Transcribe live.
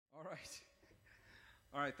right.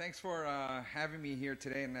 All right. Thanks for having me here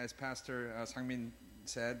today. And as Pastor Sangmin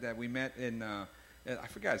said, that we met in, I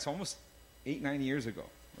forgot, it's almost 8-9 years ago,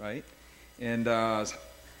 right? And Pastor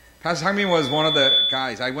Sangmin was one of the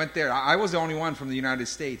guys. I went there. I was the only one from the United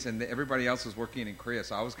States, and everybody else was working in Korea.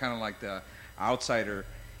 So I was kind of like the outsider.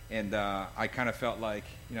 And I kind of felt like,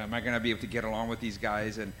 am I going to be able to get along with these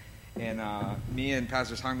guys? And me and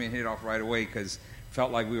Pastor Sangmin hit it off right away because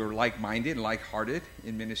felt like we were like-minded and like-hearted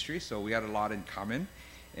in ministry, so we had a lot in common.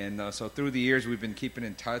 And so through the years, we've been keeping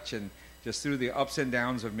in touch, and just through the ups and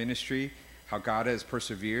downs of ministry, how God has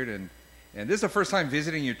persevered. And this is the first time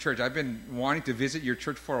visiting your church. I've been wanting to visit your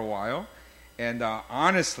church for a while, and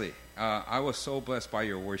honestly, I was so blessed by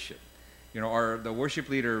your worship. The worship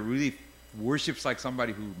leader really worships like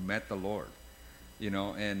somebody who met the Lord.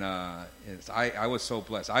 And I was so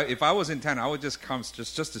blessed. If I was in town, I would just come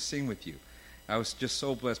just to sing with you. I was just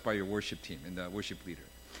so blessed by your worship team and the worship leader.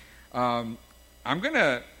 I'm going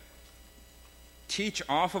to teach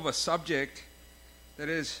off of a subject that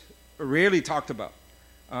is rarely talked about.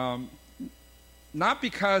 Not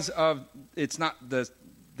because of it's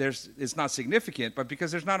not significant, but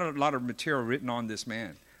because there's not a lot of material written on this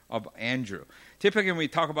man, of Andrew. Typically, when we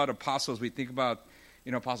talk about apostles, we think about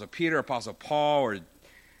Apostle Peter, Apostle Paul,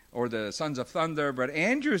 or the Sons of Thunder. But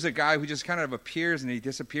Andrew is a guy who just kind of appears and he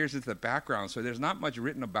disappears into the background. So there's not much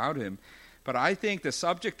written about him. But I think the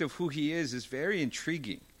subject of who he is very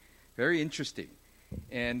intriguing, very interesting.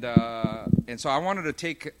 And so I wanted to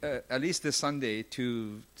take at least this Sunday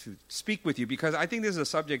to speak with you, because I think this is a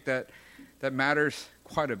subject that matters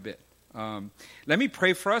quite a bit. Let me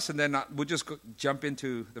pray for us, and then we'll just jump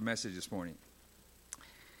into the message this morning.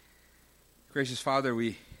 Gracious Father,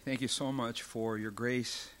 we thank you so much for your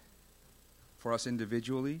grace for us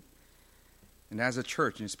individually and as a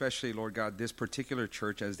church, and especially, Lord God, this particular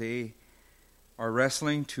church, as they are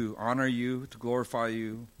wrestling to honor you, to glorify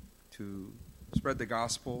you, to spread the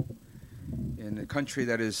gospel in a country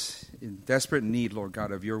that is in desperate need, Lord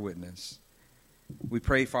God, of your witness. We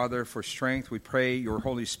pray, Father, for strength. We pray your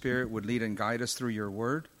Holy Spirit would lead and guide us through your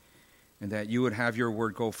word, and that you would have your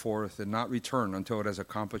word go forth and not return until it has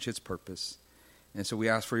accomplished its purpose. And so we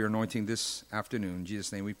ask for your anointing this afternoon. In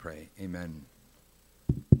Jesus' name we pray. Amen.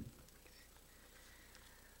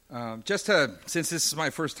 Since this is my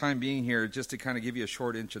first time being here, just to kind of give you a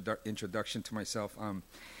short introduction to myself.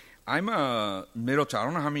 I'm a middle child. I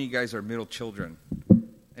don't know how many of you guys are middle children.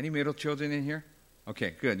 Any middle children in here?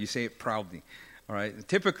 Okay, good. You say it proudly. All right.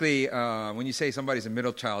 Typically, when you say somebody's a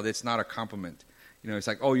middle child, it's not a compliment. It's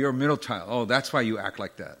like, oh, you're a middle child. Oh, that's why you act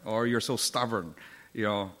like that. Or you're so stubborn.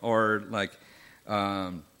 Or like,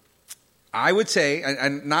 I would say,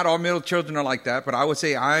 and not all middle children are like that, but I would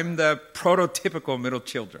say I'm the prototypical middle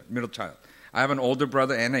child. I have an older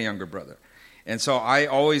brother and a younger brother. And so I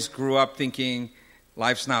always grew up thinking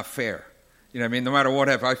life's not fair. No matter what,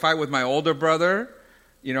 if I fight with my older brother,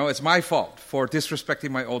 it's my fault for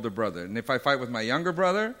disrespecting my older brother. And if I fight with my younger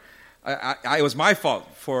brother, it was my fault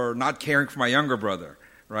for not caring for my younger brother,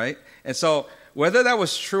 right? And so whether that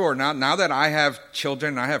was true or not, now that I have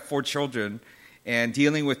children, I have 4 children, and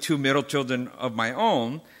dealing with 2 middle children of my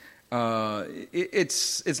own,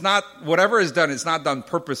 it's not, whatever is done, it's not done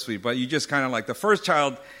purposely, but you just kind of like the first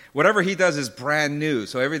child, whatever he does is brand new,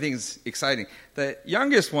 so everything's exciting. The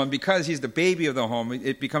youngest one, because he's the baby of the home,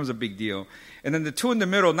 it becomes a big deal. And then the 2 in the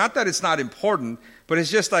middle, not that it's not important, but it's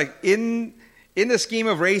just like in the scheme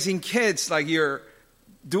of raising kids, like you're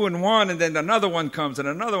doing one and then another one comes and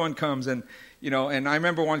another one comes. And, and I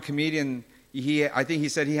remember one comedian, I think he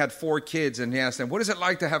said he had 4 kids, and he asked them, what is it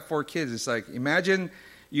like to have 4 kids? It's like, imagine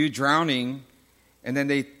you drowning and then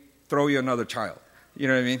they throw you another child. You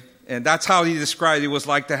know what I mean? And that's how he described it was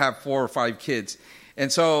like to have 4 or 5 kids.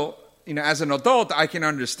 And so, as an adult, I can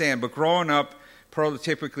understand. But growing up,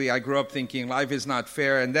 prototypically, I grew up thinking life is not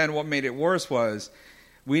fair. And then what made it worse was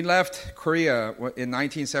we left Korea in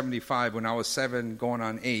 1975 when I was 7 going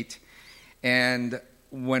on 8. And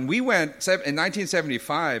when we went in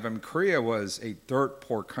 1975, Korea was a dirt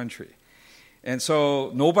poor country. And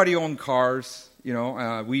so nobody owned cars.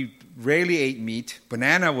 We rarely ate meat.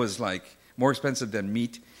 Banana was like more expensive than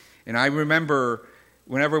meat. And I remember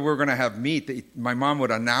whenever we were going to have meat, my mom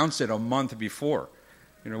would announce it a month before.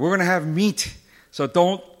 We're going to have meat. So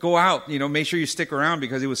don't go out, make sure you stick around,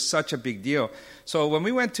 because it was such a big deal. So when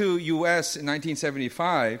we went to U.S. in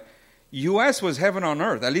 1975, U.S. was heaven on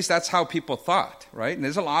earth. At least that's how people thought, right? And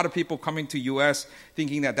there's a lot of people coming to U.S.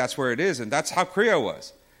 thinking that that's where it is, and that's how Korea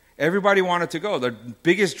was. Everybody wanted to go. The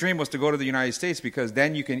biggest dream was to go to the United States, because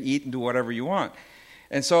then you can eat and do whatever you want.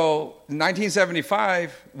 And so in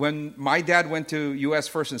 1975, when my dad went to U.S.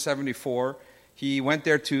 first in 74, He went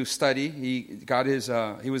there to study.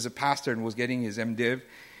 He was a pastor and was getting his MDiv.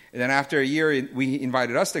 And then after a year, we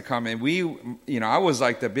invited us to come. And I was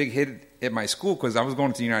like the big hit at my school because I was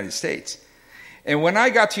going to the United States. And when I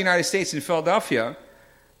got to the United States in Philadelphia,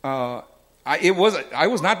 I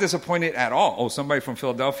was not disappointed at all. Oh, somebody from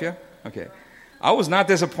Philadelphia? Okay. I was not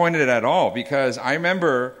disappointed at all because I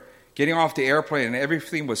remember getting off the airplane and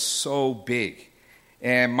everything was so big.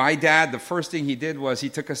 And my dad, the first thing he did was he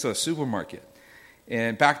took us to a supermarket.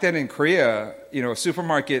 And back then in Korea, a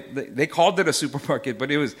supermarket, they called it a supermarket, but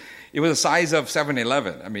it was the size of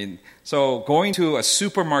 7-Eleven. I mean, so going to a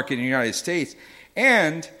supermarket in the United States,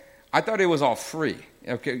 and I thought it was all free.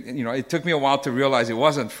 Okay, it took me a while to realize it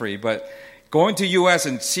wasn't free, but going to U.S.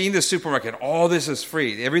 and seeing the supermarket, all this is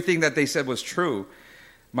free. Everything that they said was true.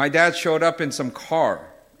 My dad showed up in some car,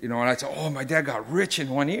 and I said, oh, my dad got rich in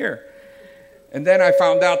 1 year. And then I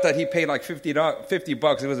found out that he paid like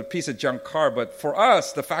 $50. It was a piece of junk car. But for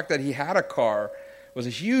us, the fact that he had a car was a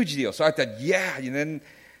huge deal. So I thought, yeah. And then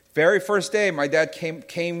very first day, my dad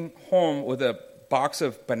came home with a box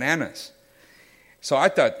of bananas. So I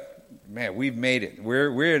thought, man, we've made it.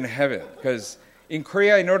 We're in heaven. Because in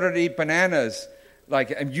Korea, in order to eat bananas,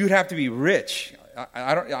 you'd have to be rich.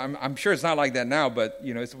 I'm sure it's not like that now, but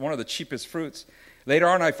it's one of the cheapest fruits. Later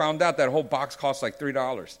on, I found out that whole box cost like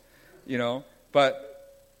 $3.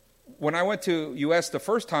 But when I went to U.S. the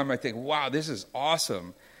first time, I think, wow, this is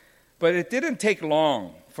awesome. But it didn't take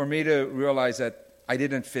long for me to realize that I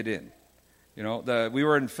didn't fit in. We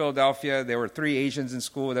were in Philadelphia. There were 3 Asians in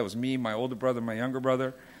school. That was me, my older brother, my younger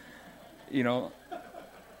brother.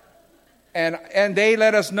 And they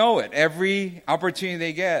let us know it every opportunity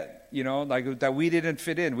they get. That we didn't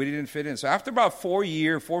fit in. We didn't fit in. So after about 4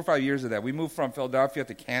 or 5 years of that, we moved from Philadelphia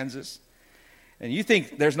to Kansas. And you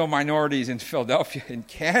think there's no minorities in Philadelphia. In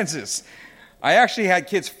Kansas, I actually had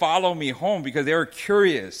kids follow me home because they were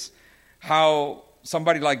curious how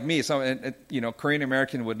somebody like me, Korean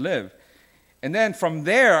American, would live. And then from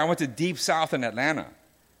there, I went to Deep South in Atlanta.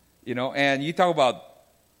 And you talk about,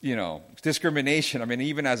 discrimination. I mean,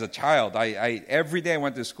 even as a child, I every day I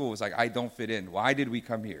went to school, it was like, I don't fit in. Why did we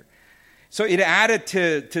come here? So it added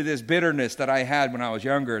to this bitterness that I had when I was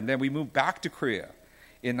younger. And then we moved back to Korea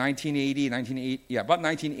in about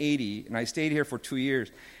 1980, and I stayed here for 2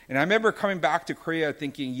 years. And I remember coming back to Korea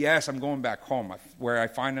thinking, yes, I'm going back home, where I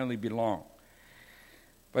finally belong.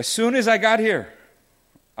 But as soon as I got here,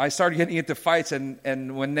 I started getting into fights,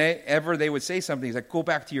 and whenever they would say something, it's like, go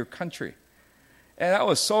back to your country. And that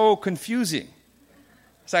was so confusing.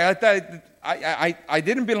 It's like I thought I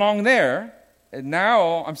didn't belong there, and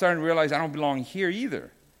now I'm starting to realize I don't belong here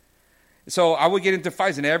either. So I would get into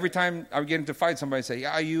fights, and every time I would get into fights, somebody would say,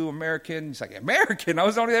 yeah, are you American? It's like, American? I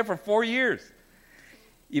was only there for 4 years.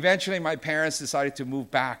 Eventually, my parents decided to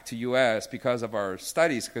move back to U.S. because of our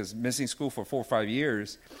studies, because missing school for 4 or 5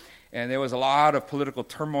 years. And there was a lot of political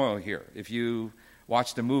turmoil here. If you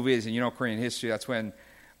watch the movies and Korean history, that's when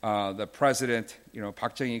the president,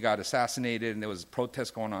 Park Chung-hee, got assassinated, and there was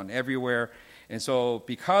protests going on everywhere. And so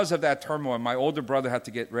because of that turmoil, my older brother had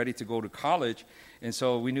to get ready to go to college, and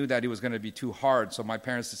so we knew that it was going to be too hard, so my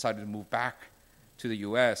parents decided to move back to the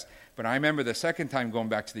U.S. But I remember the second time going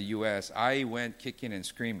back to the U.S., I went kicking and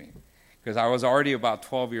screaming because I was already about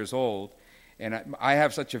 12 years old, and I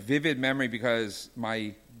have such a vivid memory because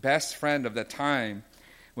my best friend of that time,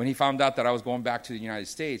 when he found out that I was going back to the United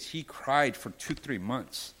States, he cried for 2-3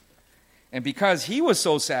 months. And because he was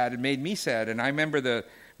so sad, it made me sad. And I remember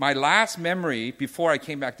my last memory before I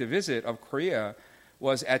came back to visit of Korea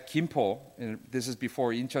was at Gimpo, and this is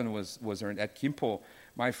before Incheon was earned, at Gimpo,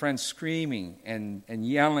 my friend screaming and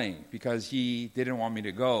yelling because he didn't want me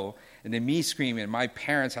to go, and then me screaming, and my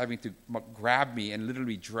parents having to grab me and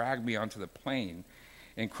literally drag me onto the plane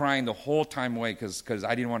and crying the whole time away because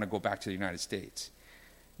I didn't want to go back to the United States.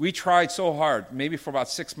 We tried so hard, maybe for about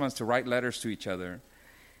 6 months, to write letters to each other.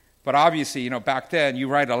 But obviously, back then, you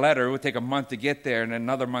write a letter, it would take a month to get there and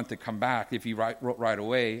another month to come back if you wrote right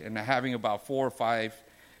away. And having about 4 or 5,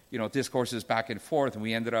 discourses back and forth, and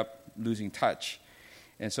we ended up losing touch.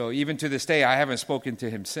 And so even to this day, I haven't spoken to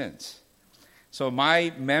him since. So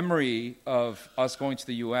my memory of us going to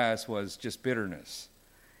the U.S. was just bitterness.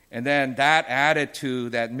 And then that added to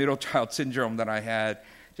that middle child syndrome that I had,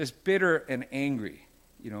 just bitter and angry,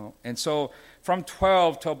 And so from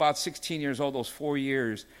 12 to about 16 years old, those 4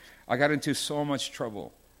 years, I got into so much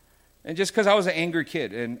trouble. And just because I was an angry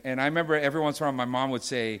kid. And I remember every once in a while my mom would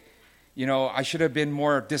say, I should have been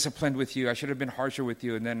more disciplined with you. I should have been harsher with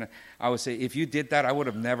you. And then I would say, if you did that, I would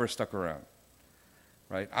have never stuck around.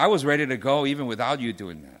 Right? I was ready to go even without you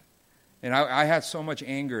doing that. And I had so much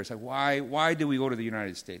anger. It's like, why do we go to the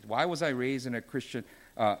United States? Why was I raised in a Christian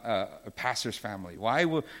a pastor's family? Why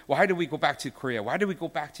did we go back to Korea? Why did we go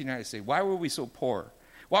back to the United States? Why were we so poor?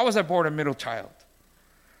 Why was I born a middle child?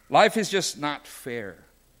 Life is just not fair.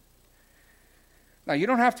 Now, you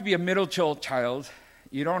don't have to be a middle child.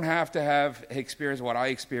 You don't have to have experienced what I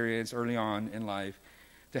experienced early on in life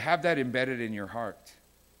to have that embedded in your heart.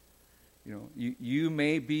 You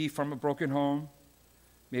may be from a broken home.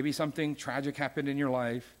 Maybe something tragic happened in your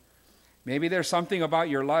life. Maybe there's something about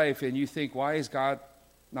your life and you think, why is God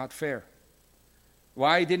not fair?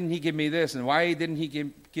 Why didn't he give me this? And why didn't he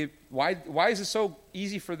give why is it so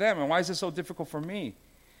easy for them? And why is it so difficult for me?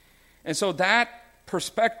 And so that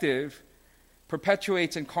perspective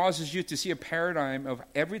perpetuates and causes you to see a paradigm of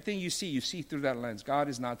everything you see through that lens. God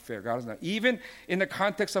is not fair. God is not. Even in the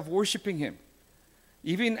context of worshiping him,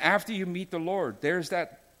 even after you meet the Lord, there's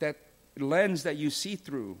that lens that you see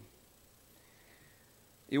through.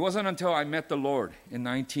 It wasn't until I met the Lord in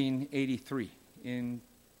 1983, in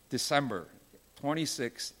December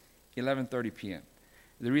 26, 11:30 p.m.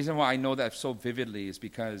 The reason why I know that so vividly is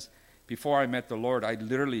because before I met the Lord, I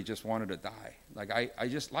literally just wanted to die. Like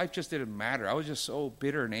life just didn't matter. I was just so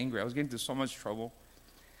bitter and angry. I was getting into so much trouble.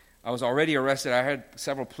 I was already arrested. I had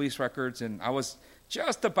several police records, and I was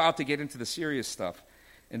just about to get into the serious stuff.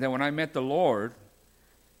 And then when I met the Lord,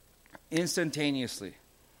 instantaneously,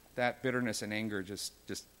 that bitterness and anger just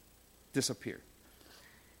disappeared.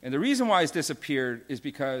 And the reason why it's disappeared is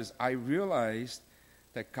because I realized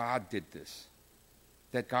that God did this,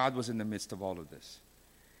 that God was in the midst of all of this.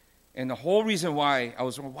 And the whole reason why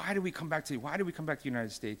why did we come back to the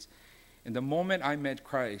United States? And the moment I met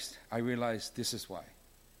Christ, I realized this is why.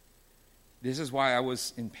 This is why I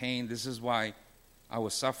was in pain. This is why I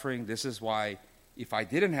was suffering. This is why if I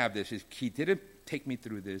didn't have this, if he didn't take me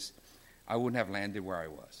through this, I wouldn't have landed where I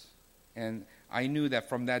was. And I knew that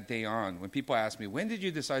from that day on, when people ask me, when did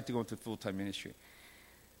you decide to go into full-time ministry?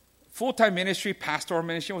 Full-time ministry, pastoral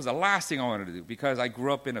ministry was the last thing I wanted to do because I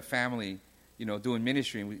grew up in a family, doing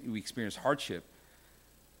ministry, and we experienced hardship.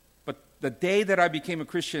 But the day that I became a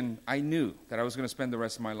Christian, I knew that I was going to spend the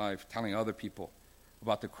rest of my life telling other people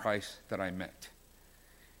about the Christ that I met.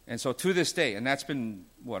 And so to this day, and that's been,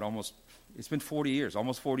 it's been 40 years,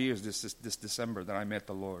 almost 40 years this December that I met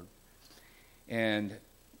the Lord. And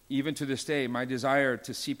even to this day, my desire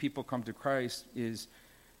to see people come to Christ is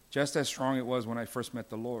just as strong it was when I first met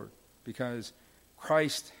the Lord, because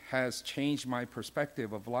Christ has changed my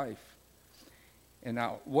perspective of life. And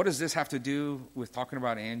now, what does this have to do with talking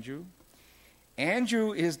about Andrew?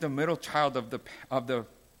 Andrew is the middle child of the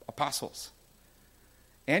apostles.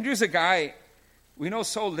 Andrew is a guy we know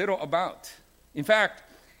so little about. In fact,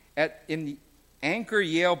 in the Anchor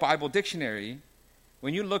Yale Bible Dictionary,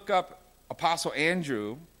 when you look up Apostle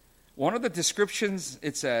Andrew, one of the descriptions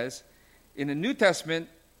it says in the New Testament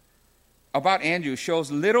about Andrew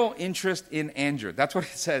shows little interest in Andrew. That's what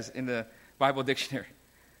it says in the Bible Dictionary.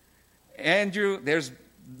 Andrew,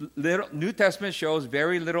 New Testament shows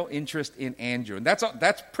very little interest in Andrew. And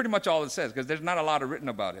that's pretty much all it says, because there's not a lot written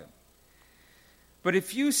about him. But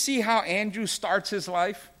if you see how Andrew starts his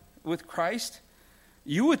life with Christ,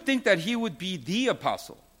 you would think that he would be the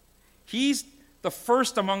apostle. He's the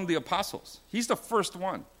first among the apostles. He's the first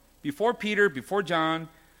one. Before Peter, before John,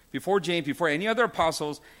 before James, before any other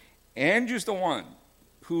apostles, Andrew's the one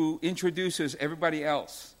who introduces everybody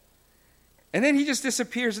else. And then he just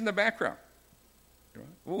disappears in the background.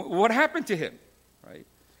 What happened to him? Right?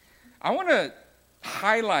 I want to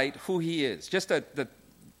highlight who he is. Just the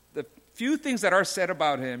few things that are said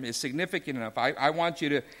about him is significant enough. I want you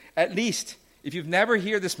to, at least, if you've never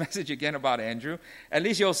heard this message again about Andrew, at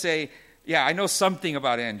least you'll say, yeah, I know something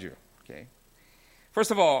about Andrew. Okay.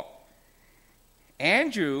 First of all,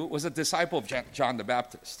 Andrew was a disciple of John the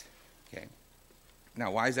Baptist. Okay.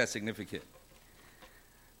 Now, why is that significant?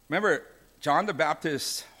 Remember, John the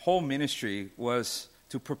Baptist's whole ministry was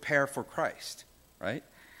to prepare for Christ, right?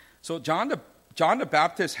 So John the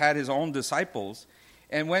Baptist had his own disciples,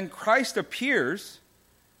 and when Christ appears,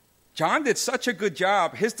 John did such a good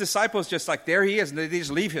job, his disciples just like, there he is, and they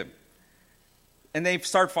just leave him. And they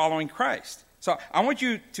start following Christ. So I want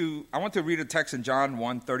to read a text in John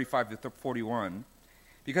 1:35-41,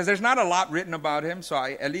 because there's not a lot written about him, so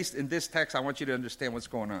at least in this text, I want you to understand what's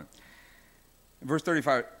going on. Verse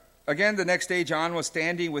 35, again, the next day, John was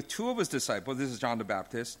standing with two of his disciples. This is John the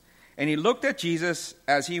Baptist. And he looked at Jesus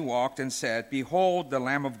as he walked and said, behold, the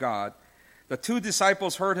Lamb of God. The two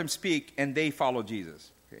disciples heard him speak, and they followed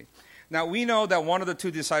Jesus. Okay. Now, we know that one of the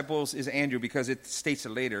two disciples is Andrew because it states it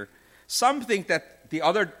later. Some think that the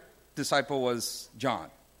other disciple was John.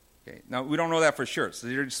 Okay. Now, we don't know that for sure. So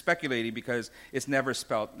they're speculating because it's never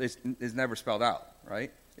spelled out,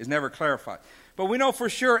 right? It's never clarified. But we know for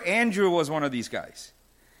sure Andrew was one of these guys.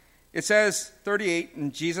 It says, 38,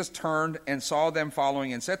 and Jesus turned and saw them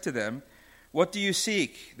following and said to them, "What do you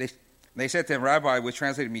seek?" They said to him, "Rabbi," which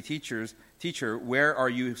translated me teacher, "where are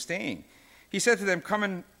you staying?" He said to them,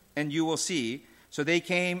 "Come and you will see." So they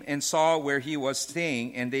came and saw where he was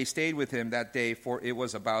staying, and they stayed with him that day, for it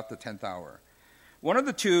was about the 10th hour. One of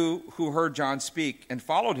the two who heard John speak and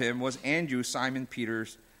followed him was Andrew, Simon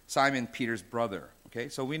Peter's brother. Okay,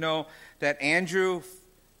 so we know that Andrew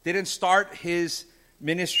didn't start his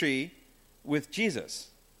ministry with Jesus.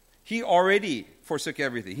 He already forsook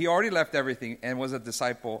everything. He already left everything and was a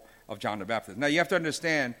disciple of John the Baptist. Now you have to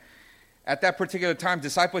understand, at that particular time,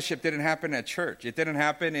 discipleship didn't happen at church. It didn't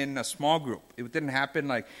happen in a small group. It didn't happen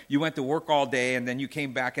like you went to work all day and then you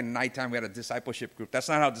came back and nighttime we had a discipleship group. That's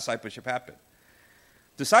not how discipleship happened.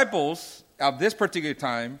 Disciples of this particular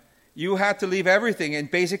time, you had to leave everything and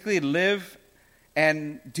basically live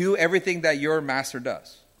and do everything that your master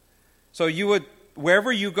does. So you would,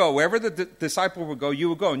 wherever you go, wherever the disciple would go, you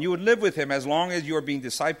would go. And you would live with him as long as you were being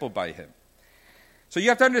discipled by him. So you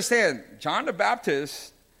have to understand, John the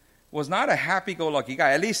Baptist was not a happy-go-lucky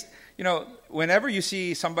guy. At least, whenever you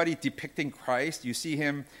see somebody depicting Christ, you see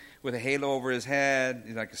him with a halo over his head,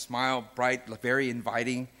 like a smile, bright, very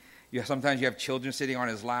inviting. Sometimes you have children sitting on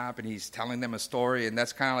his lap, and he's telling them a story, and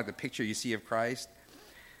that's kind of like the picture you see of Christ.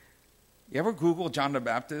 You ever Google John the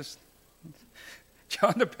Baptist?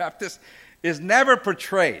 John the Baptist is never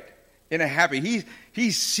portrayed in a happy.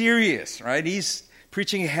 He's serious, right? He's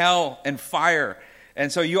preaching hell and fire. And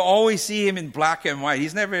so you always see him in black and white.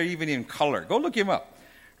 He's never even in color. Go look him up,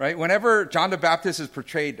 right? Whenever John the Baptist is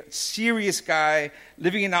portrayed, serious guy,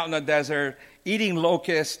 living out in the desert, eating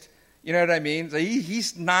locust, you know what I mean? So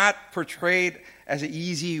he's not portrayed as an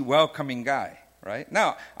easy, welcoming guy, right?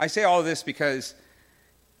 Now, I say all of this because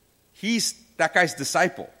he's that guy's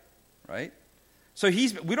disciple, right? So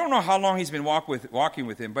we don't know how long he's been walking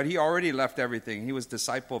with him, but he already left everything. He was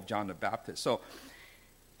disciple of John the Baptist.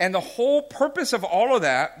 And the whole purpose of all of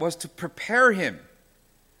that was to prepare him.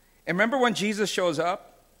 And remember when Jesus shows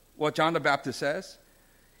up, what John the Baptist says?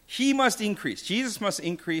 He must increase. Jesus must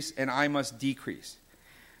increase and I must decrease.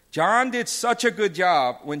 John did such a good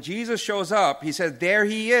job. When Jesus shows up, he says, there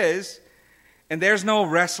he is. And there's no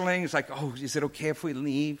wrestling. It's like, oh, is it okay if we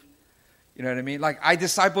leave? You know what I mean? Like, I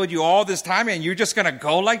discipled you all this time and you're just going to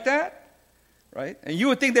go like that? Right? And you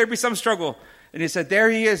would think there'd be some struggle. And he said, there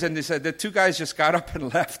he is. And they said, the two guys just got up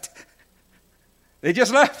and left. They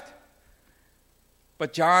just left.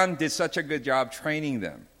 But John did such a good job training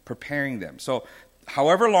them, preparing them. So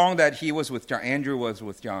however long that he was with John, Andrew was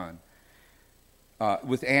with John,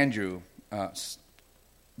 with Andrew,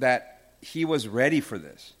 that he was ready for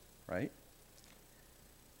this, right?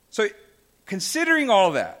 So considering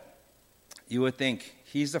all that, you would think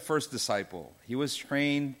he's the first disciple. He was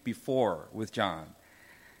trained before with John,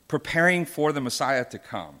 preparing for the Messiah to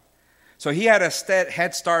come. So he had a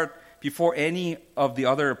head start before any of the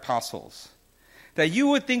other apostles. That you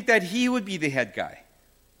would think that he would be the head guy,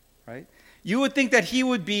 right? You would think that he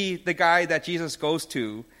would be the guy that Jesus goes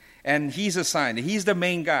to and he's assigned. He's the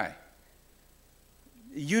main guy.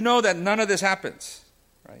 You know that none of this happens,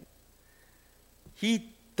 right? He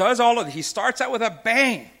does all of it. He starts out with a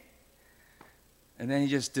bang. And then he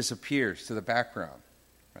just disappears to the background,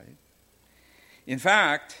 right? In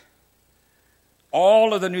fact,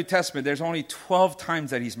 all of the New Testament, there's only 12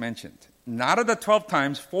 times that he's mentioned. Not of the 12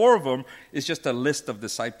 times, 4 of them is just a list of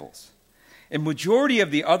disciples. A majority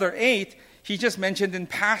of the other 8, he just mentioned in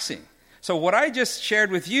passing. So what I just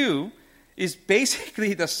shared with you is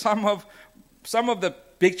basically the sum of some of the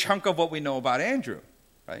big chunk of what we know about Andrew,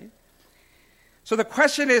 right? So the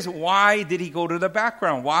question is, why did he go to the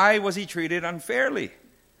background? Why was he treated unfairly,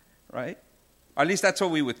 right? Or at least that's what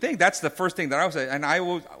we would think. That's the first thing that I would say. And I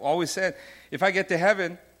always said, if I get to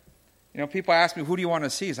heaven, people ask me, who do you want to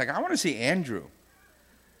see? It's like, I want to see Andrew.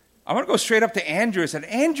 I want to go straight up to Andrew and say,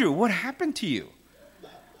 Andrew, what happened to you?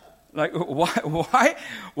 Like,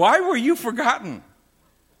 why were you forgotten?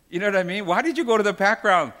 You know what I mean? Why did you go to the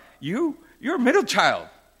background? You're a middle child,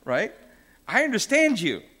 right? I understand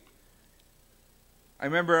you. I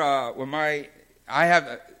remember I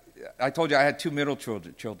told you I had 2 middle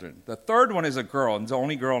children. The third one is a girl, and it's the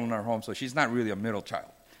only girl in our home, so she's not really a middle child,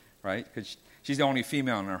 right? Because she's the only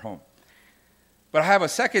female in our home. But I have a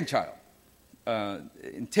second child,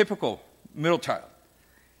 typical middle child.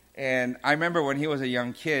 And I remember when he was a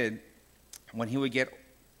young kid, when he would get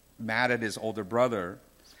mad at his older brother,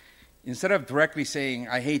 instead of directly saying,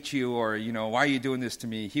 I hate you, or, why are you doing this to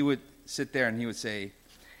me? He would sit there and he would say,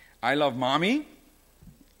 I love mommy.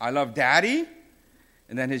 I love daddy.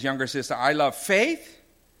 And then his younger sister, I love faith.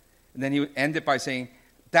 And then he would end it by saying,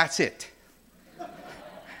 that's it.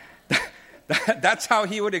 That's how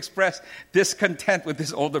he would express discontent with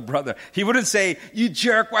his older brother. He wouldn't say, you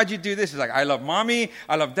jerk, why'd you do this? He's like, I love mommy,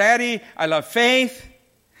 I love daddy, I love faith,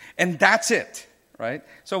 and that's it, right?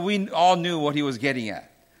 So we all knew what he was getting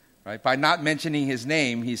at, right? By not mentioning his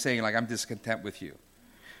name, he's saying, like, I'm discontent with you.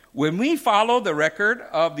 When we follow the record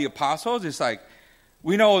of the apostles, it's like,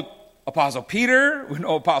 we know Apostle Peter, we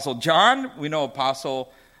know Apostle John, we know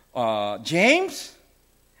Apostle James,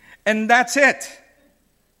 and that's it.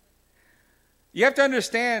 You have to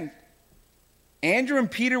understand, Andrew and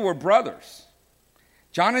Peter were brothers.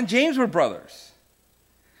 John and James were brothers.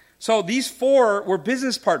 So these four were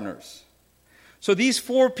business partners. So these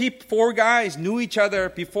four guys knew each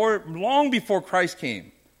other long before Christ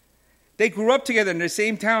came. They grew up together in the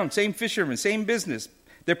same town, same fishermen, same business.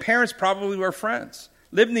 Their parents probably were friends,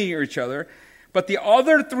 lived near each other. But the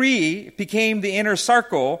other three became the inner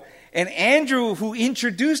circle, and Andrew, who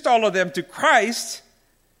introduced all of them to Christ,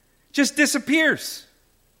 just disappears.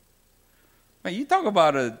 Man, you talk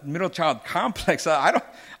about a middle child complex. I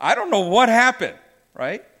don't know what happened,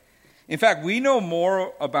 right? In fact, we know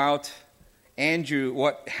more about Andrew,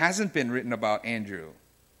 what hasn't been written about Andrew,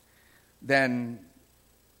 than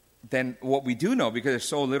what we do know, because there's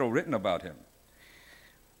so little written about him.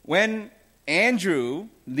 When Andrew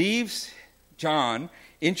leaves John,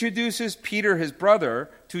 introduces Peter, his brother,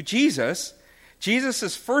 to Jesus,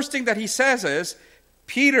 Jesus' first thing that he says is,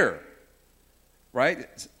 Peter, right?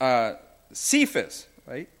 Cephas,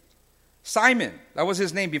 right? Simon, that was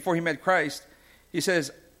his name before he met Christ. He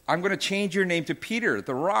says, I'm going to change your name to Peter,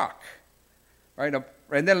 the rock, right?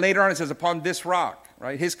 And then later on it says, upon this rock,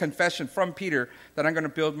 right? His confession from Peter that I'm going to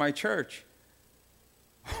build my church.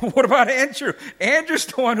 What about Andrew? Andrew's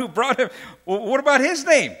the one who brought him. Well, what about his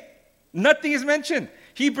name? Nothing is mentioned.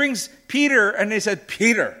 He brings Peter, and they said,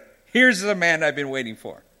 Peter, here's the man I've been waiting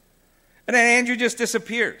for. And then Andrew just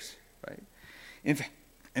disappears, right?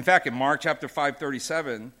 In fact, in Mark chapter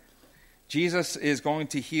 5:37, Jesus is going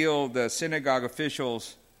to heal the synagogue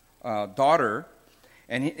official's daughter,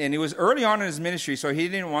 and it was early on in his ministry, so he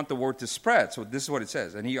didn't want the word to spread. So this is what it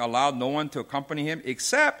says. And he allowed no one to accompany him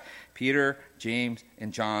except Peter, James,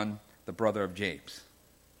 and John, the brother of James.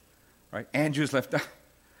 Right? Andrew's left out.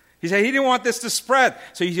 He said he didn't want this to spread,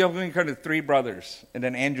 so he's only kind of three brothers, and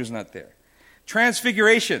then Andrew's not there.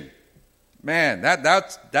 Transfiguration. Man,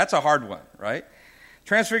 that's a hard one, right?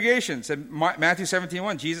 Transfiguration, said Matthew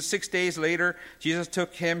 17:1. Jesus, 6 days later, Jesus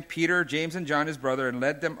took him, Peter, James, and John, his brother, and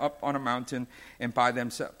led them up on a mountain and by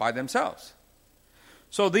themselves.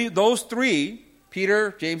 So those three,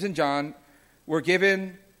 Peter, James, and John, were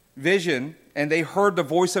given vision, and they heard the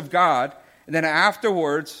voice of God. And then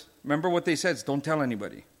afterwards, remember what they said, don't tell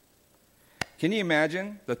anybody. Can you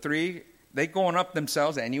imagine the three, they going up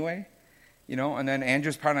themselves anyway? You know, and then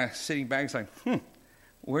Andrew's kind of sitting back, he's like,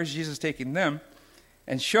 where's Jesus taking them?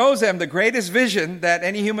 And shows them the greatest vision that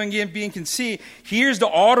any human being can see. Here's the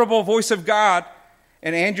audible voice of God,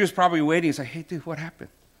 and Andrew's probably waiting. He's like, hey, dude, what happened?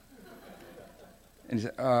 And he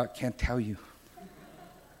said, can't tell you.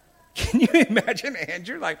 Can you imagine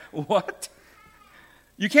Andrew? Like, what?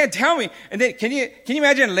 You can't tell me. And then can you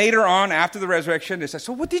imagine later on after the resurrection, they said,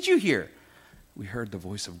 so what did you hear? We heard the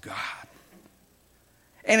voice of God.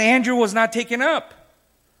 And Andrew was not taken up.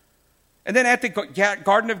 And then at the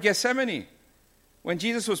Garden of Gethsemane, when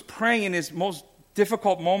Jesus was praying in his most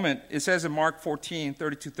difficult moment, it says in Mark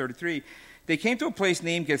 14:32-33, they came to a place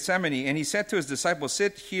named Gethsemane, and he said to his disciples,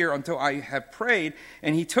 sit here until I have prayed.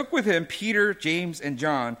 And he took with him Peter, James, and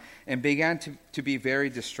John, and began to be very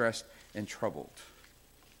distressed and troubled.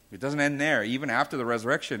 It doesn't end there. Even after the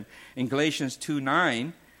resurrection, in Galatians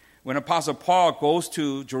 2:9, when Apostle Paul goes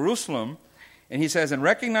to Jerusalem, and he says, and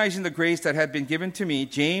recognizing the grace that had been given to me,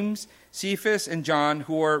 James, Cephas, and John,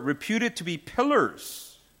 who are reputed to be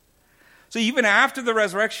pillars. So even after the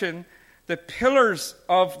resurrection, the pillars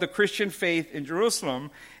of the Christian faith in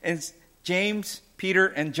Jerusalem, and James, Peter,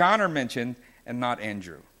 and John are mentioned, and not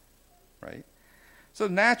Andrew. Right? So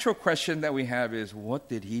the natural question that we have is, what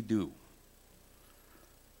did he do?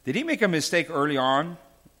 Did he make a mistake early on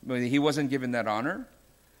when he wasn't given that honor?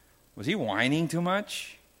 Was he whining too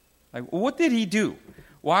much? Like, what did he do?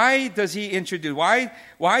 Why does he introduce?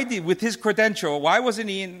 Why did, with his credential, why wasn't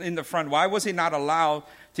he in the front? Why was he not allowed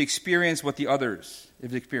to experience what the others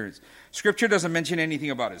have experienced? Scripture doesn't mention anything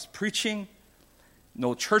about his preaching,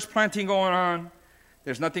 no church planting going on.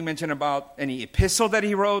 There's nothing mentioned about any epistle that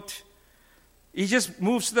he wrote. He just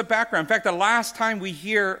moves to the background. In fact, the last time we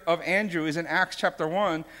hear of Andrew is in Acts chapter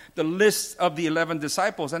 1, the list of the 11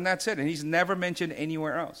 disciples, and that's it. And he's never mentioned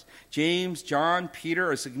anywhere else. James, John, Peter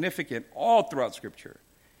are significant all throughout Scripture.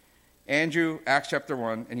 Andrew, Acts chapter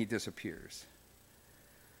 1, and he disappears.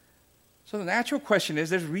 So the natural question is,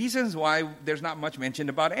 there's reasons why there's not much mentioned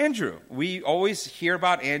about Andrew. We always hear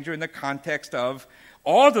about Andrew in the context of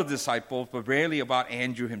all the disciples, but rarely about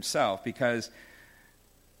Andrew himself, because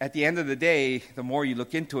at the end of the day, the more you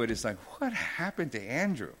look into it, it's like, what happened to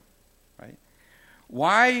Andrew? Right?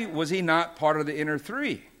 Why was he not part of the inner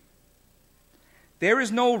three? There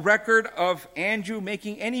is no record of Andrew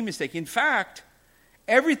making any mistake. In fact,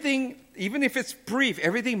 everything, even if it's brief,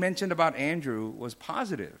 everything mentioned about Andrew was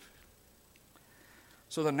positive.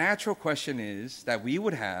 So the natural question is that we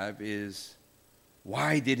would have is,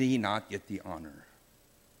 why did he not get the honor?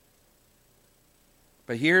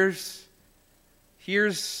 But here's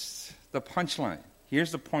the punchline.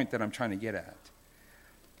 Here's the point that I'm trying to get at.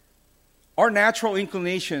 Our natural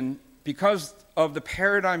inclination, because of the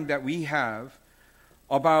paradigm that we have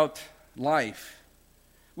about life,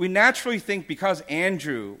 we naturally think because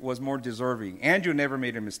Andrew was more deserving. Andrew never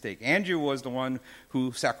made a mistake. Andrew was the one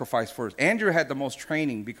who sacrificed first. Andrew had the most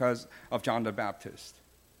training because of John the Baptist.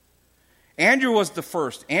 Andrew was the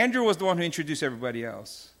first. Andrew was the one who introduced everybody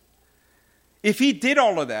else. If he did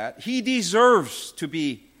all of that, he deserves to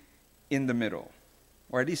be in the middle,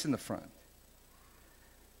 or at least in the front.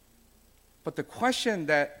 But the question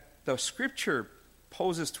that the Scripture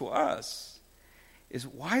poses to us is,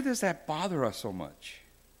 why does that bother us so much?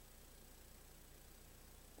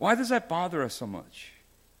 Why does that bother us so much?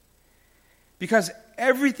 Because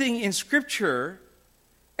everything in Scripture,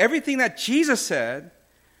 everything that Jesus said,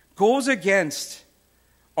 goes against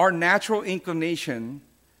our natural inclination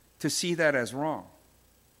to see that as wrong.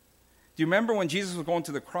 Do you remember when Jesus was going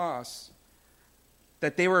to the cross,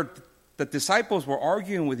 that the disciples were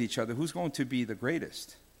arguing with each other, who's going to be the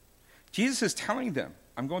greatest? Jesus is telling them,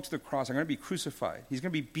 I'm going to the cross, I'm going to be crucified, he's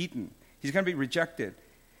going to be beaten, he's going to be rejected.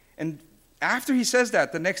 And after he says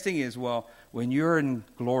that, the next thing is, well, when you're in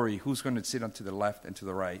glory, who's going to sit on to the left and to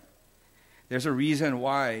the right? There's a reason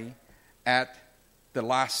why at the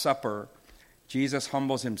Last Supper, Jesus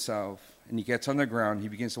humbles himself and he gets on the ground, he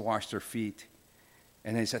begins to wash their feet.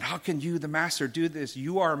 And he said, how can you, the master, do this?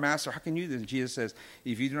 You are a master, how can you do this? And Jesus says,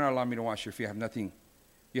 if you do not allow me to wash your feet,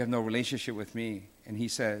 you have no relationship with me. And he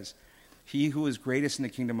says, he who is greatest in the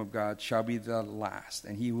kingdom of God shall be the last,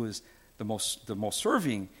 and he who is the most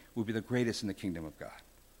serving will be the greatest in the kingdom of God.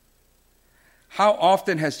 How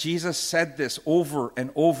often has Jesus said this over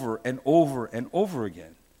and over and over and over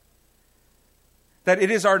again? That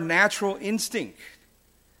it is our natural instinct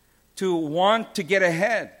to want to get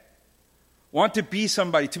ahead, want to be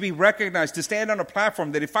somebody, to be recognized, to stand on a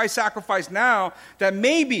platform, that if I sacrifice now, that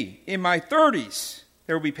maybe in my 30s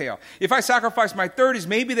there will be payoff. If I sacrifice my 30s,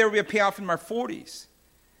 maybe there will be a payoff in my 40s.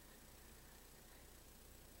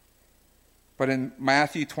 But in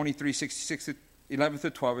Matthew 23, 66, 11 to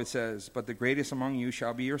 12, it says, but the greatest among you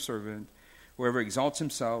shall be your servant. Whoever exalts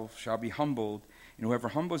himself shall be humbled, and whoever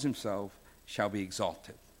humbles himself shall be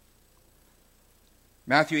exalted.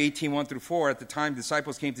 Matthew 18, 1 through 4, at the time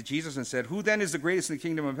disciples came to Jesus and said, who then is the greatest in the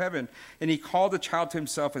kingdom of heaven? And he called the child to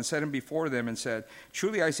himself and set him before them and said,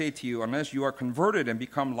 truly I say to you, unless you are converted and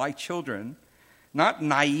become like children, not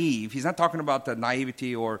naive. He's not talking about the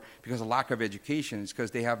naivety or because of lack of education. It's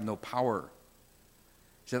because they have no power.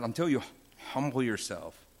 He said, until you humble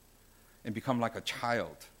yourself and become like a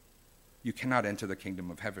child, you cannot enter the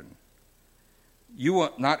kingdom of heaven. You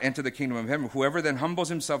will not enter the kingdom of heaven. Whoever then humbles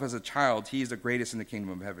himself as a child, he is the greatest in the kingdom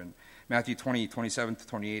of heaven. Matthew 20, 27 to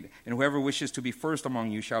 28. And whoever wishes to be first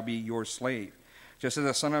among you shall be your slave. Just as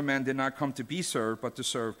the Son of Man did not come to be served, but to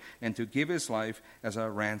serve, and to give his life as a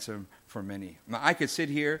ransom for many. Now, I could sit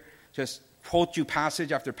here, just quote you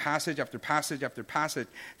passage after passage after passage after passage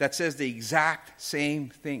that says the exact same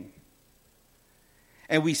thing.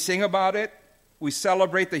 And we sing about it. We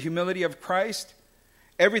celebrate the humility of Christ.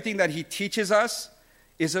 Everything that he teaches us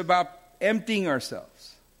is about emptying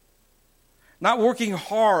ourselves. Not working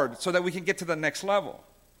hard so that we can get to the next level.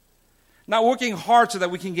 Not working hard so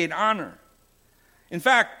that we can gain honor. In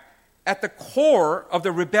fact, at the core of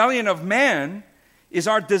the rebellion of man is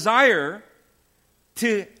our desire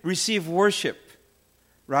to receive worship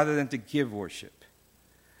rather than to give worship.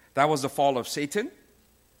 That was the fall of Satan.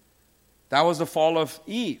 That was the fall of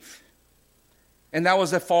Eve. And that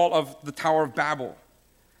was the fall of the Tower of Babel.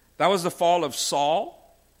 That was the fall of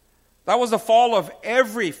Saul. That was the fall of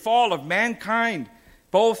every fall of mankind,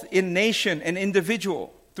 both in nation and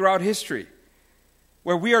individual throughout history.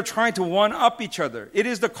 where we are trying to one-up each other. It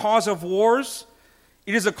is the cause of wars.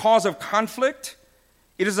 It is the cause of conflict.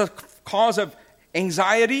 It is a cause of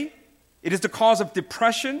anxiety. It is the cause of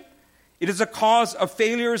depression. It is a cause of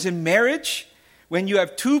failures in marriage. When you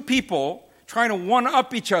have two people trying to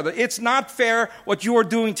one-up each other, it's not fair what you are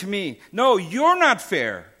doing to me. No, you're not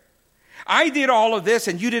fair. I did all of this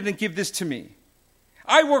and you didn't give this to me.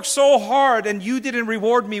 I worked so hard and you didn't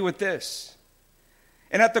reward me with this.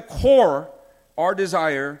 And at the core, our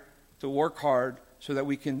desire to work hard so that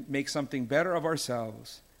we can make something better of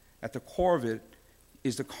ourselves, at the core of it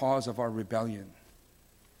is the cause of our rebellion.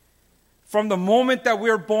 From the moment that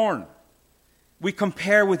we're born, we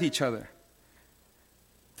compare with each other.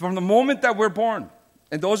 From the moment that we're born,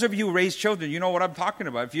 and those of you who raise children, you know what I'm talking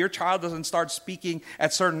about. If your child doesn't start speaking at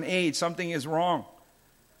a certain age, something is wrong.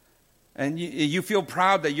 And you feel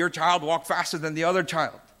proud that your child walked faster than the other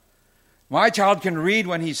child. My child can read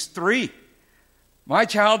when he's 3. My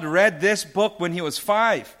child read this book when he was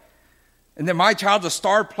 5. And then my child's a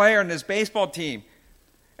star player in his baseball team.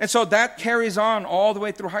 And so that carries on all the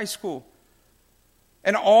way through high school.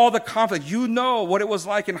 And all the conflict. You know what it was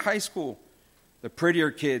like in high school. The prettier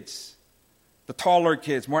kids, the taller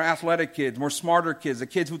kids, more athletic kids, more smarter kids, the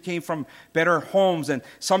kids who came from better homes, and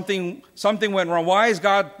something went wrong. Why is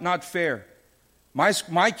God not fair?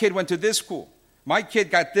 My kid went to this school. My kid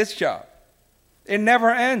got this job. It never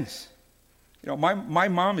ends. You know, my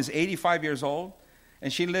mom is 85 years old,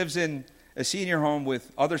 and she lives in a senior home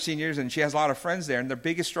with other seniors, and she has a lot of friends there, and the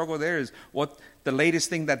biggest struggle there is what the latest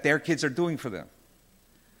thing that their kids are doing for them.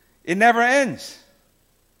 It never ends.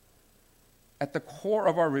 At the core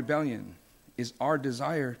of our rebellion is our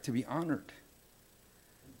desire to be honored.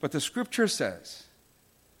 But the scripture says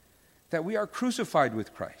that we are crucified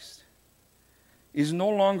with Christ. It is no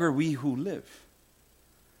longer we who live,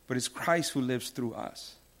 but it's Christ who lives through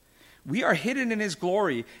us. We are hidden in his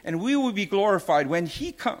glory, and we will be glorified when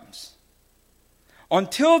he comes.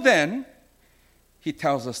 Until then, he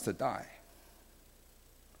tells us to die.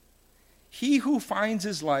 He who finds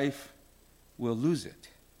his life will lose it.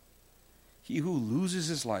 He who loses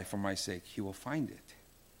his life for my sake, he will find it.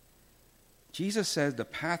 Jesus says the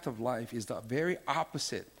path of life is the very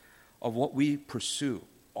opposite of what we pursue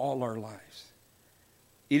all our lives.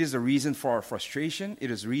 It is a reason for our frustration. It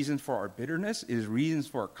is a reason for our bitterness. It is reasons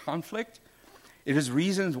for our conflict. It is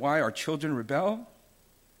reasons why our children rebel.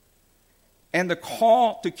 And the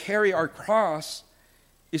call to carry our cross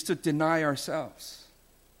is to deny ourselves.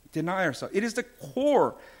 Deny ourselves. It is the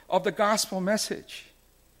core of the gospel message.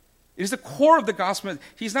 It is the core of the gospel.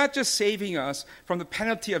 He's not just saving us from the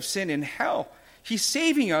penalty of sin in hell. He's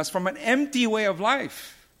saving us from an empty way of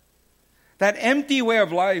life. That empty way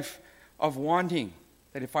of life of wanting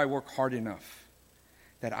that if I work hard enough,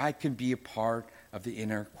 that I can be a part of the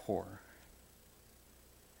inner core.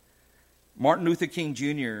 Martin Luther King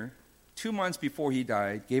Jr., 2 months before he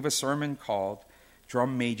died, gave a sermon called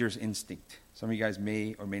Drum Major's Instinct. Some of you guys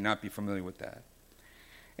may or may not be familiar with that.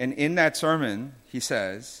 And in that sermon, he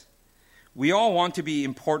says, we all want to be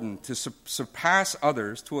important, to surpass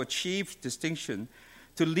others, to achieve distinction,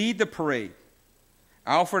 to lead the parade.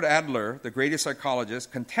 Alfred Adler, the greatest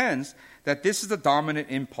psychologist, contends that this is the dominant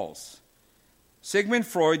impulse. Sigmund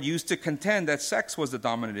Freud used to contend that sex was the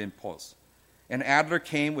dominant impulse. And Adler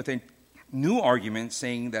came with a new argument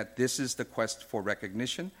saying that this is the quest for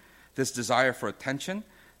recognition, this desire for attention,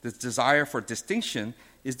 this desire for distinction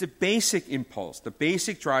is the basic impulse, the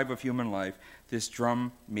basic drive of human life, this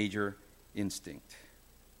drum major instinct.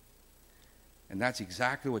 And that's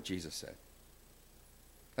exactly what Jesus said.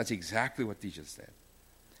 That's exactly what Jesus said.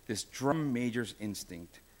 This drum major's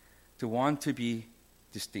instinct to want to be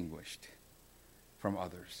distinguished from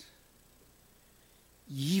others.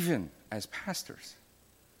 Even as pastors.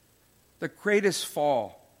 The greatest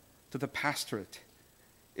fall to the pastorate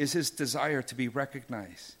is his desire to be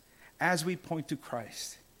recognized as we point to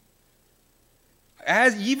Christ.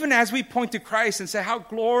 Even as we point to Christ and say how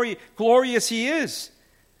glorious he is,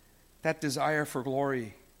 that desire for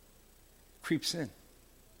glory creeps in.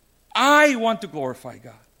 I want to glorify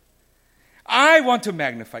God. I want to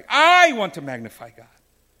magnify God.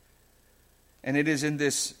 And it is in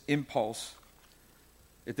this impulse,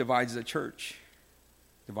 it divides the church,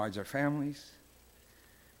 divides our families,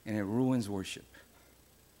 and it ruins worship.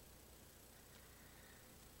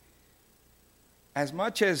 As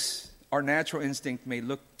much as our natural instinct may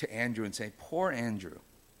look to Andrew and say, poor Andrew,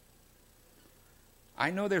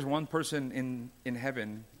 I know there's one person in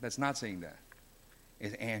heaven that's not saying that.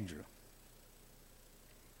 It's Andrew.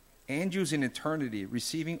 Andrew's in eternity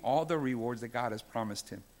receiving all the rewards that God has promised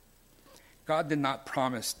him. God did not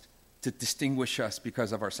promise to distinguish us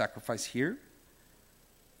because of our sacrifice here.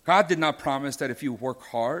 God did not promise that if you work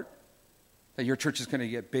hard, that your church is going to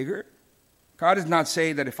get bigger. God does not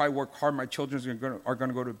say that if I work hard, my children are going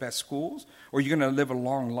to go to the best schools, or you're going to live a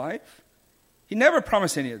long life. He never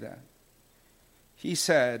promised any of that. He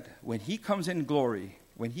said, when he comes in glory,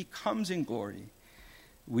 we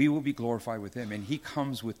will be glorified with him, and he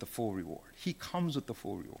comes with the full reward. He comes with the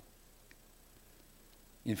full reward.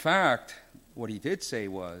 In fact, what he did say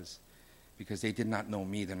was, because they did not know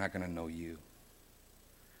me, they're not going to know you.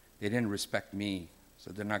 They didn't respect me,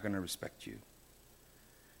 so they're not going to respect you.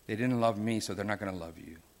 They didn't love me, so they're not going to love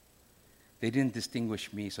you. They didn't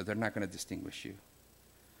distinguish me, so they're not going to distinguish you.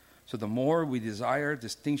 So the more we desire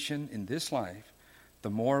distinction in this life,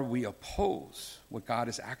 the more we oppose what God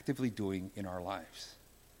is actively doing in our lives.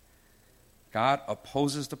 God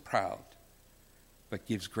opposes the proud, but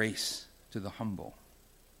gives grace to the humble.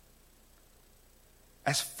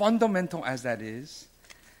 As fundamental as that is,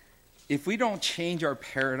 if we don't change our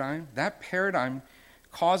paradigm, that paradigm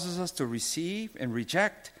causes us to receive and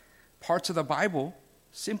reject parts of the Bible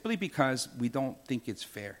simply because we don't think it's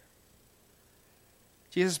fair.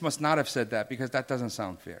 Jesus must not have said that because that doesn't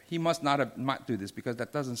sound fair. He must not do this because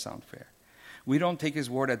that doesn't sound fair. We don't take his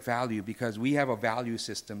word at value because we have a value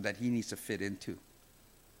system that he needs to fit into.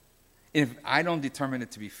 If I don't determine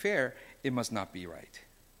it to be fair, it must not be right.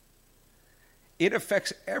 It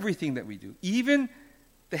affects everything that we do, even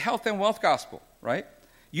the health and wealth gospel, right?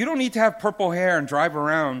 You don't need to have purple hair and drive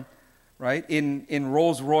around, right, in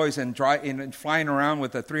Rolls Royce and flying around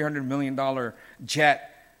with a $300 million jet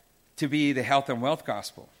to be the health and wealth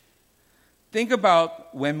gospel. Think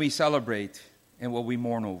about when we celebrate and what we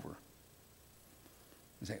mourn over.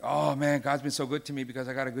 You say, oh man, God's been so good to me because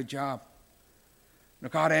I got a good job.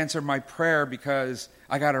 God answered my prayer because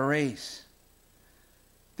I got a raise.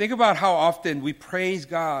 Think about how often we praise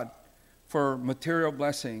God for material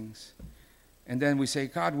blessings. And then we say,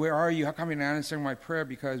 God, where are you? How come you're not answering my prayer?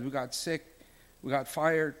 Because we got sick, we got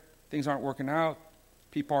fired, things aren't working out,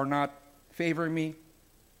 people are not favoring me.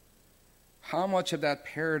 How much of that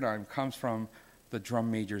paradigm comes from the drum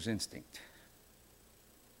major's instinct?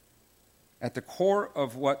 At the core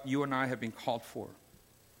of what you and I have been called for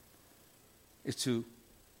is to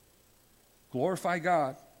glorify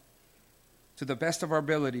God to the best of our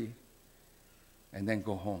ability and then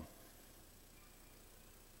go home.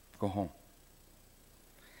 Go home.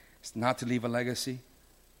 It's not to leave a legacy,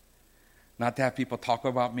 not to have people talk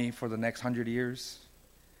about me for the next 100 years,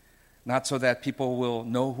 not so that people will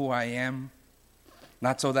know who I am,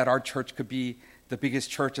 not so that our church could be the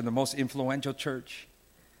biggest church and the most influential church,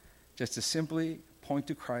 just to simply point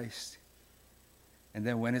to Christ, and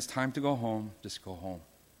then when it's time to go home, just go home.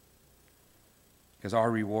 Because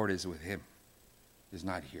our reward is with him, is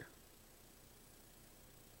not here.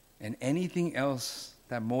 And anything else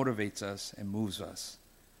that motivates us and moves us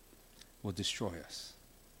will destroy us.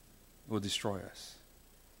 Will destroy us.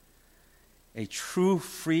 A true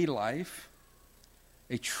free life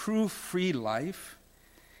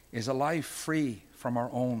is a life free from our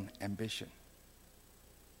own ambition.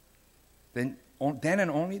 Then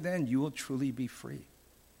and only then you will truly be free.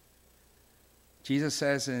 Jesus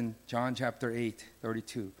says in John chapter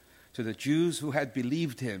 8:32, to the Jews who had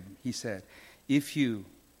believed him, he said, if you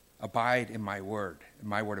abide in my word, and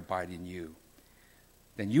my word abide in you,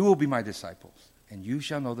 then you will be my disciples, and you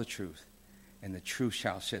shall know the truth, and the truth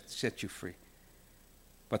shall set you free.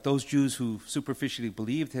 But those Jews who superficially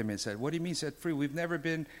believed him and said, what do you mean set free? We've never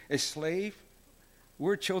been a slave.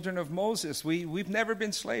 We're children of Moses. We've never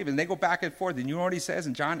been slaves. And they go back and forth. And you know what he says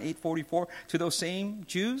in John 8:44 to those same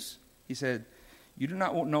Jews? He said, you do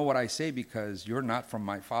not know what I say because you're not from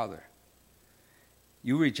my Father.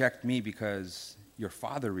 You reject me because your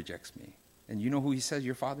father rejects me. And you know who he says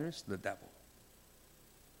your father is? The devil.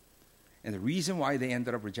 And the reason why they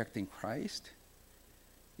ended up rejecting Christ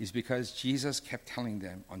is because Jesus kept telling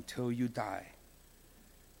them, until you die,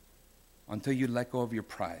 until you let go of your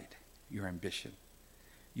pride, your ambition,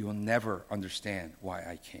 you will never understand why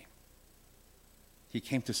I came. He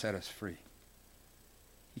came to set us free.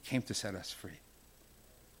 He came to set us free.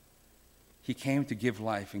 He came to give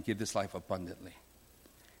life and give this life abundantly.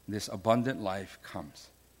 This abundant life comes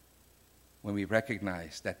when we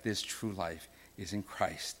recognize that this true life is in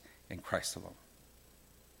Christ and Christ alone.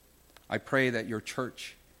 I pray that your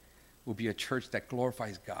church will be a church that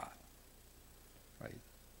glorifies God, right?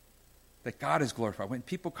 That God is glorified. When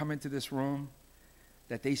people come into this room,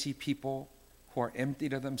 that they see people who are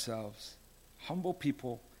emptied of themselves, humble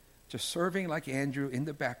people, just serving like Andrew in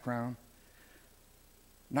the background,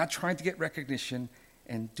 not trying to get recognition,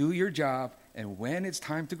 and do your job, and when it's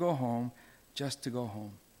time to go home, just to go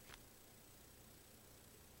home.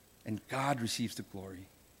 And God receives the glory.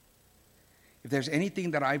 If there's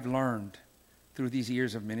anything that I've learned through these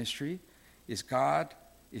years of ministry, is God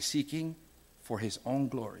is seeking for his own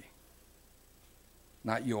glory.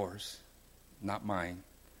 Not yours, not mine,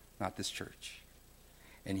 not this church.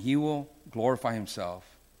 And he will glorify himself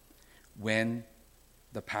when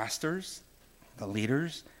the pastors, the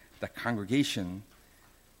leaders, the congregation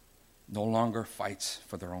no longer fights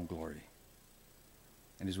for their own glory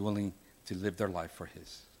and is willing to live their life for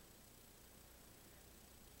his.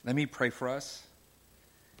 Let me pray for us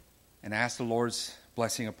and ask the Lord's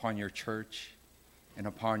blessing upon your church and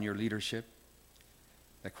upon your leadership,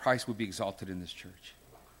 that Christ would be exalted in this church.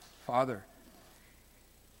 Father,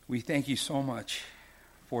 we thank you so much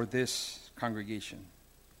for this congregation.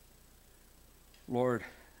 Lord,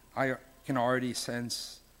 I can already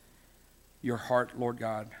sense your heart, Lord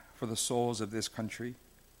God, for the souls of this country.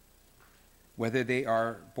 Whether they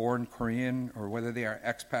are born Korean or whether they are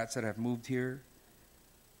expats that have moved here.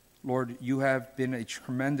 Lord, you have been a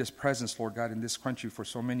tremendous presence, Lord God, in this country for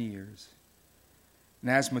so many years.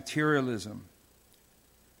 And as materialism,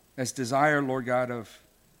 as desire, Lord God, of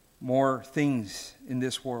more things in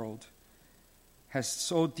this world has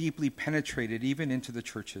so deeply penetrated even into the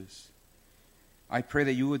churches, I pray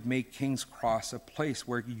that you would make King's Cross a place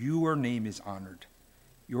where your name is honored,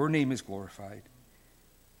 your name is glorified.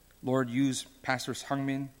 Lord, use Pastor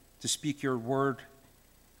Sungmin to speak your word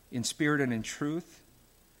in spirit and in truth.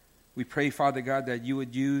 We pray, Father God, that you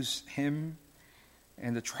would use him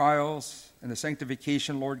and the trials and the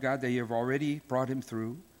sanctification, Lord God, that you have already brought him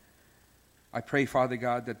through. I pray, Father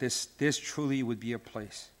God, that this truly would be a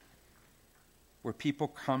place where people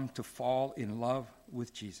come to fall in love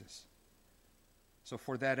with Jesus. So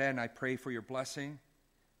for that end, I pray for your blessing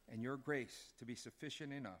and your grace to be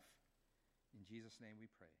sufficient enough. In Jesus' name we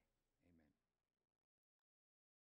pray.